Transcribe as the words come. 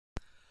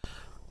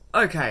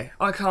Okay,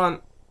 I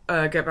can't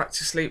get back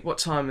to sleep. What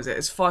time is it?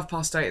 It's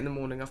 8:05 in the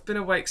morning. I've been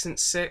awake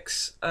since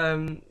 6.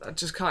 I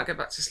just can't get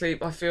back to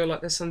sleep. I feel like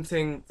there's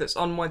something that's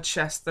on my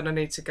chest that I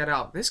need to get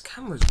out. This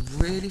camera's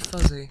really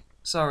fuzzy.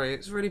 Sorry,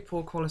 it's really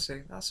poor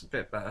quality. That's a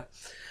bit better.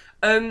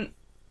 Um,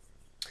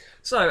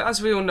 so,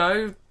 as we all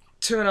know,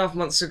 2.5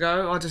 months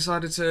ago, I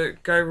decided to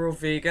go raw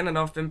vegan, and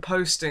I've been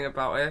posting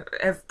about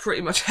it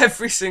pretty much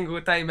every single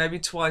day, maybe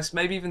twice,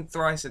 maybe even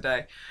thrice a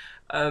day,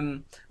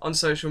 on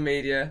social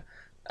media.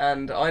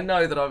 And I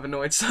know that I've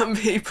annoyed some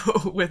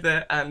people with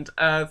it, and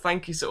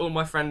thank you to all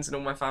my friends and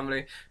all my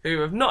family who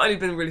have not only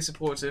been really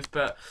supportive,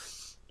 but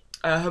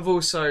have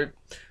also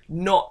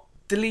not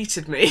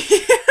deleted me.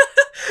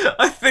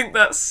 I think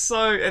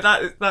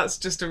that's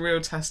just a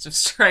real test of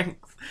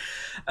strength.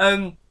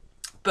 Um,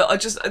 but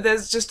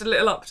there's just a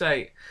little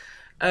update.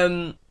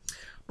 Um,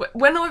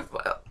 when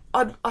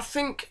I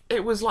think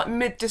it was like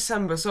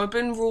mid-December, so I've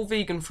been raw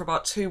vegan for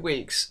about 2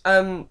 weeks.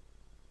 I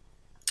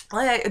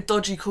ate a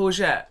dodgy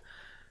courgette,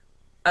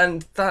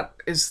 and that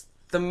is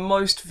the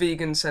most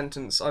vegan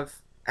sentence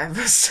I've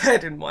ever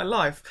said in my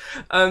life.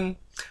 But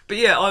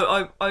yeah,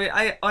 I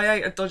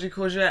ate a dodgy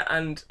courgette,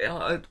 and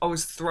I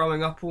was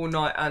throwing up all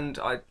night, and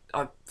I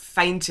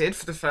fainted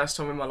for the first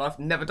time in my life.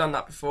 Never done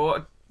that before.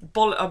 I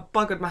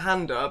buggered my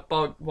hand up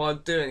while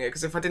doing it,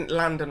 because if I didn't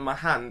land on my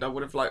hand, I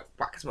would have like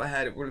whacked my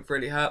head. It would have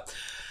really hurt.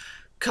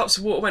 Cups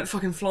of water went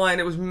fucking flying.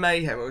 It was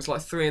mayhem. It was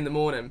like 3 in the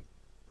morning.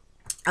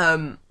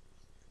 Um,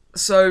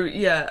 so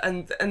yeah,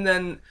 and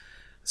then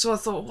so I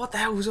thought, what the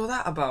hell was all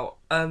that about?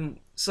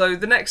 So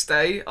the next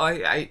day I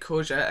ate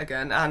courgette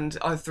again, and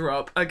I threw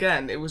up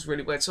again. It was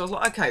really weird. So I was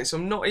like, okay, so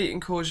I'm not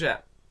eating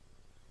courgette.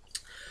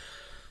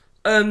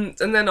 And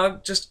then I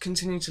just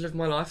continued to live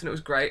my life, and it was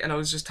great. And I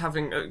was just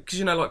having,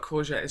 because like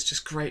courgette is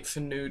just great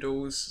for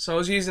noodles. So I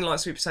was using like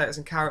sweet potatoes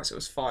and carrots. It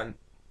was fine.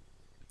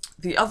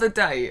 The other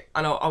day,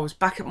 and I was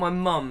back at my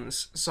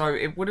mum's, so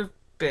it would have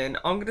been,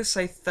 I'm gonna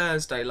say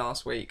Thursday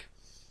last week.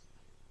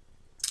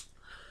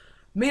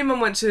 Me and mum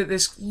went to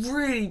this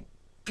really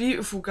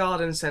beautiful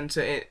garden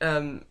centre.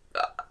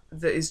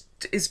 That is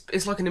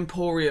like an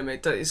emporium.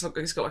 It's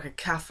got like a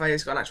cafe.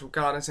 It's got an actual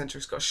garden centre.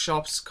 It's got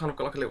shops. Kind of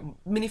got like a little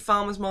mini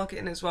farmers market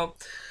in it as well.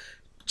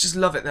 Just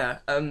love it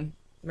there.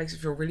 Makes it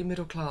feel really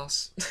middle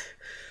class.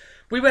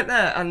 We went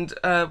there, and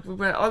we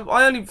went.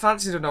 I only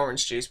fancied an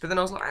orange juice, but then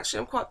I was like, actually,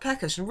 I'm quite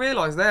peckish, and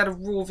realised they had a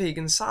raw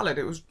vegan salad.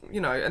 It was,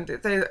 and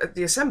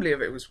the assembly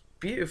of it was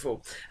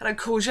beautiful, and had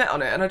courgette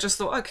on it, and I just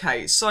thought,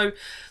 okay, so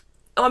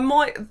I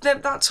might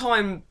that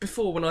time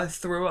before when I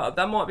threw up,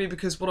 that might be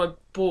because what I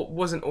bought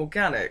wasn't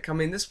organic. I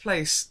mean, this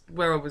place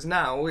where I was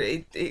now,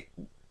 it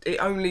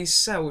only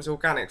sells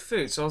organic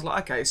food. So I was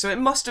like, okay, so it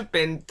must have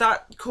been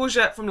that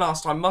courgette from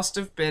last time must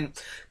have been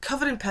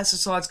covered in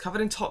pesticides, covered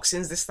in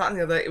toxins, this, that, and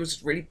the other. It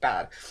was really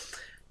bad.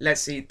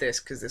 Let's eat this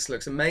because this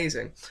looks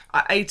amazing.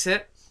 I ate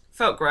it,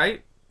 felt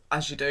great,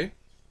 as you do.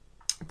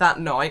 That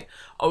night,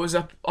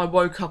 I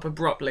woke up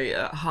abruptly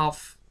at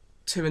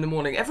 2 in the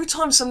morning. Every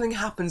time something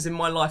happens in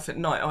my life at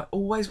night, I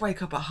always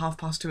wake up at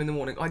 2:30 in the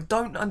morning. I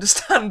don't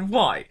understand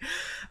why.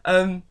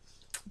 Um,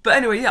 but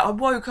anyway, yeah, I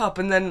woke up,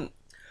 and then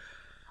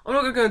I'm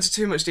not going to go into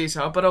too much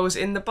detail, but I was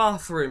in the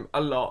bathroom a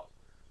lot.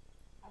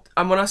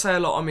 And when I say a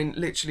lot, I mean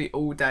literally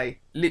all day.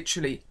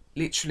 Literally.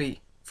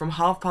 From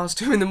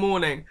 2:30 in the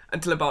morning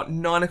until about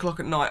 9 o'clock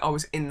at night, I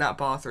was in that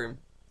bathroom.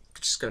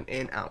 Just going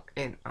in, out,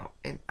 in, out,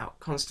 in, out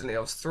constantly.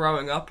 I was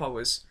throwing up. I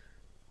was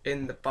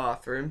in the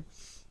bathroom.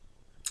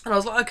 And I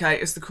was like, okay,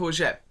 it's the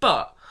courgette.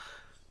 But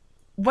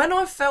when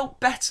I felt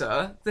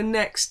better the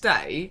next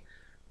day,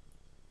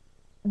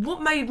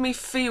 what made me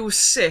feel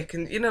sick,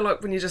 and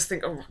like when you just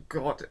think, oh my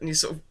god, and you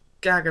sort of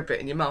gag a bit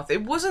in your mouth,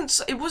 it wasn't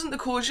the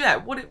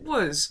courgette. What it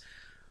was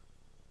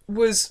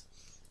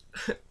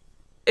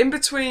in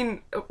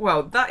between.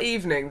 Well, that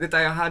evening, the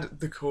day I had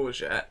the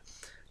courgette,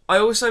 I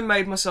also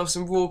made myself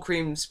some raw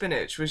cream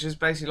spinach, which is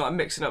basically like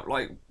mixing up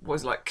like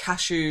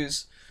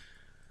cashews,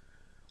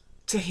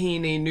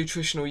 tahini,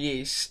 nutritional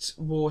yeast,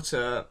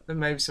 water, and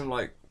maybe some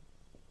like,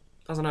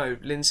 I don't know,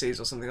 linseeds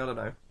or something. I don't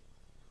know.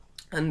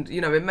 And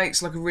it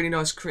makes like a really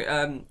nice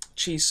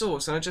cheese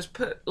sauce. And I just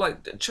put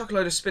like chuck a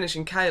load of spinach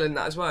and kale in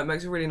that as well. It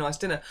makes a really nice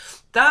dinner.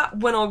 That,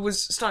 when I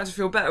was starting to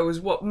feel better, was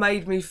what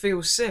made me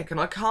feel sick, and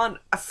I can't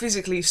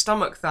physically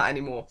stomach that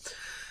anymore.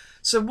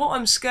 So what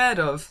I'm scared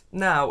of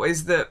now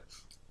is that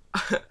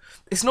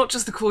it's not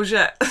just the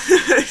courgette.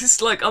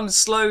 It's like I'm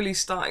slowly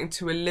starting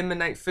to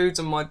eliminate foods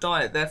on my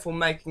diet, therefore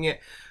making it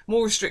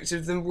more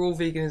restrictive than raw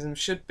veganism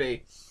should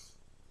be.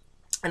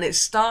 And it's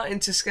starting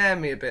to scare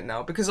me a bit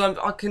now, because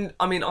I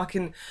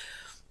can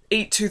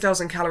eat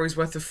 2,000 calories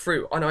worth of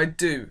fruit, and I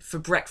do for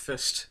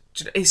breakfast.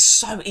 It's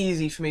so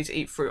easy for me to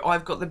eat fruit.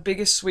 I've got the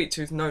biggest sweet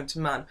tooth known to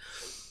man.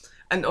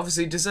 And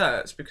obviously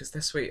desserts, because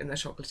they're sweet and they're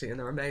chocolatey and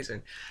they're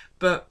amazing.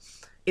 But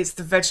it's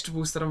the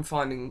vegetables that I'm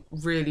finding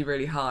really,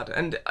 really hard.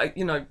 And,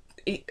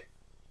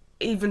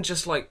 even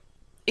just like,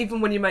 even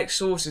when you make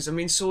sauces, I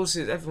mean,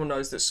 sauces, everyone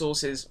knows that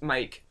sauces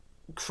make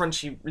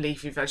crunchy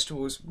leafy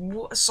vegetables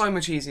so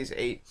much easier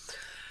to eat.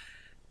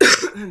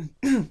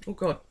 Oh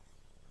god.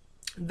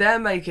 they're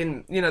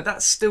making, you know,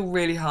 that's still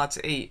really hard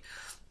to eat.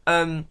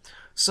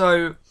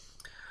 So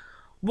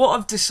what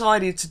I've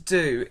decided to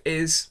do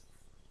is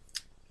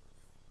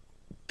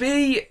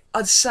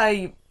I'd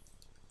say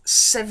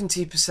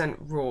 70%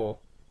 raw,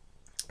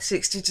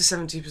 60 to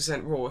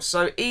 70% raw.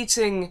 So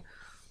eating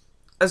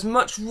as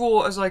much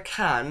raw as I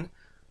can.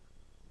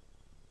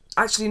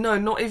 Actually, no,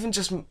 not even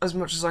just as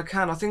much as I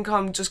can. I think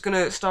I'm just going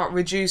to start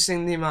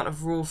reducing the amount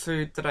of raw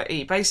food that I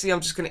eat. Basically, I'm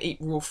just going to eat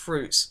raw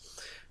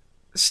fruits.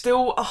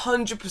 Still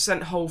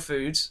 100% whole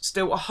foods,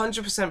 still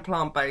 100%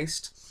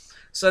 plant-based.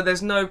 So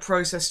there's no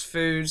processed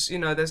foods, you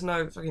know, there's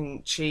no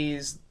fucking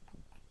cheese,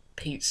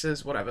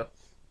 pizzas, whatever.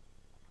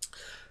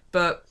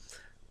 But,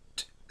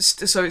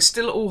 so it's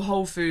still all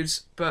whole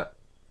foods, but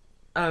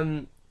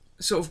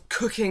sort of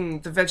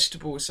cooking the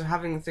vegetables, so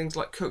having things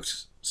like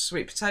cooked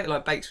sweet potato,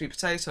 like baked sweet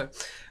potato,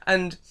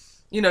 and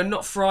you know,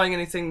 not frying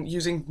anything,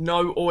 using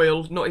no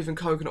oil, not even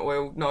coconut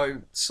oil,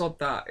 no, sod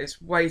that,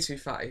 it's way too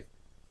fatty.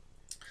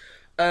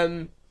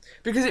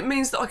 Because it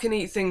means that I can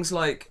eat things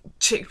like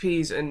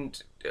chickpeas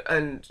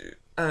and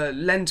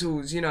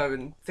lentils, you know,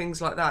 and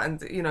things like that,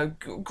 and you know,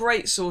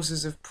 great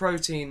sources of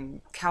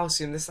protein,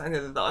 calcium, this that, and the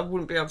other that I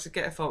wouldn't be able to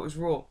get if I was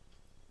raw.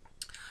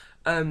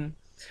 Um,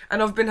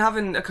 and I've been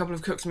having a couple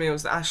of cooked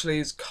meals that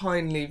Ashley's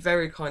kindly,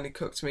 very kindly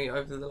cooked me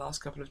over the last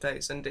couple of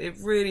days, and it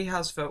really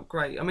has felt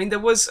great. I mean, there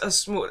was a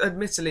small,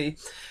 admittedly,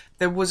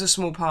 there was a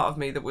small part of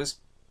me that was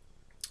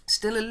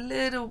still a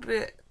little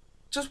bit,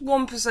 just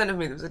 1% of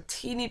me that was a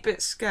teeny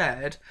bit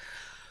scared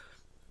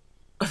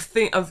of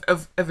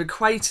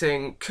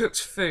equating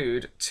cooked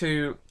food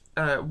to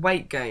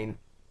weight gain.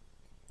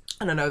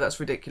 And I know that's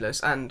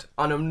ridiculous, and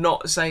I'm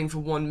not saying for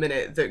 1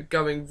 minute that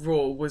going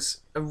raw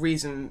was a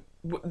reason.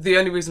 The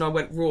only reason I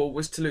went raw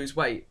was to lose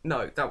weight.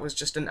 No, that was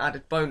just an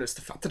added bonus.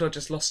 The fact that I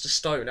just lost a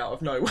stone out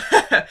of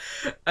nowhere.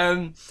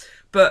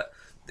 But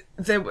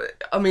there were,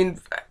 I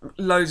mean,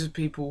 loads of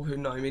people who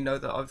know me know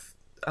that I've,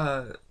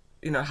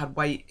 you know, had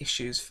weight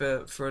issues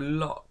for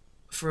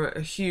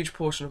a huge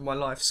portion of my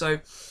life. So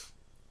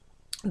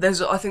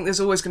I think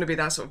there's always going to be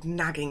that sort of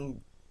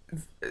nagging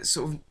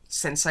sort of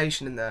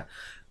sensation in there.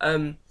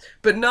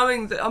 But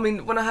knowing that, I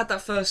mean, when I had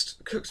that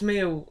first cooked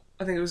meal,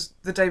 I think it was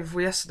the day before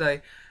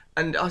yesterday,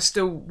 and I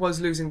still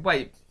was losing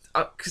weight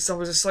because I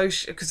was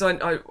because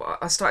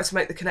I started to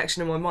make the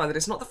connection in my mind that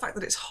it's not the fact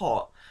that it's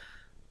hot,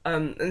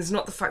 and it's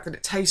not the fact that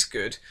it tastes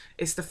good.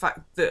 It's the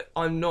fact that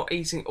I'm not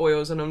eating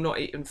oils and I'm not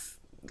eating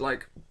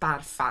like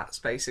bad fats,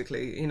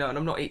 basically, you know, and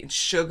I'm not eating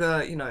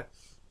sugar, you know.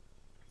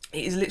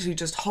 It is literally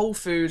just whole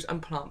food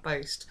and plant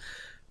based,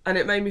 and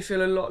it made me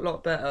feel a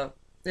lot better.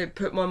 It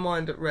put my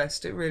mind at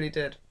rest. It really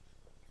did.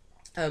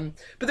 But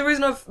the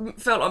reason I've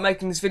felt like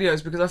making this video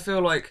is because I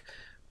feel like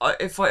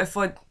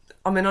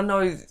I mean, I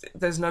know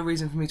there's no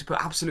reason for me to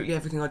put absolutely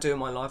everything I do in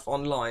my life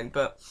online,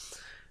 but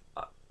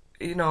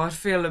you know, I'd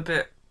feel a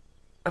bit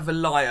of a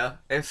liar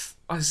if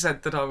I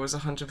said that I was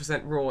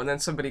 100% raw and then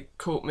somebody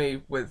caught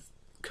me with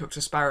cooked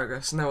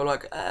asparagus and they were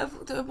like,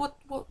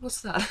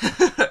 what's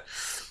that?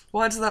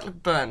 Why does that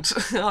look burnt?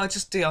 I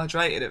just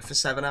dehydrated it for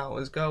 7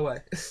 hours. Go away.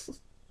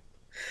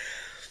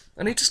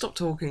 I need to stop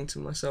talking to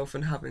myself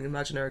and having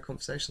imaginary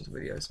conversations on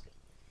videos.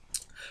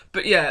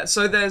 But yeah,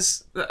 so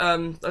there's,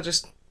 I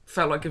just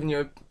felt like giving you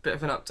a bit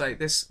of an update.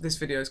 This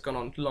video's gone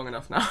on long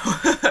enough now.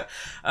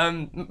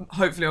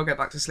 Hopefully I'll get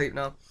back to sleep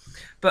now.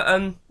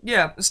 But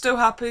yeah, still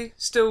happy,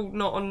 still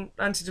not on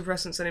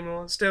antidepressants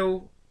anymore,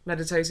 still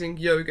meditating,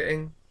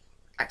 yogaing,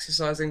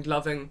 exercising,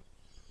 loving,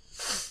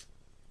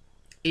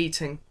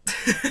 eating.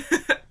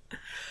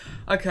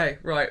 Okay,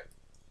 right.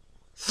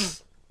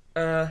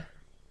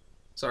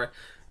 Sorry.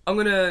 I'm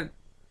gonna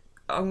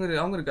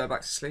go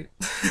back to sleep.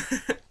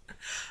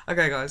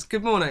 Okay, guys.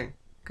 Good morning.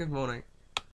 Good morning.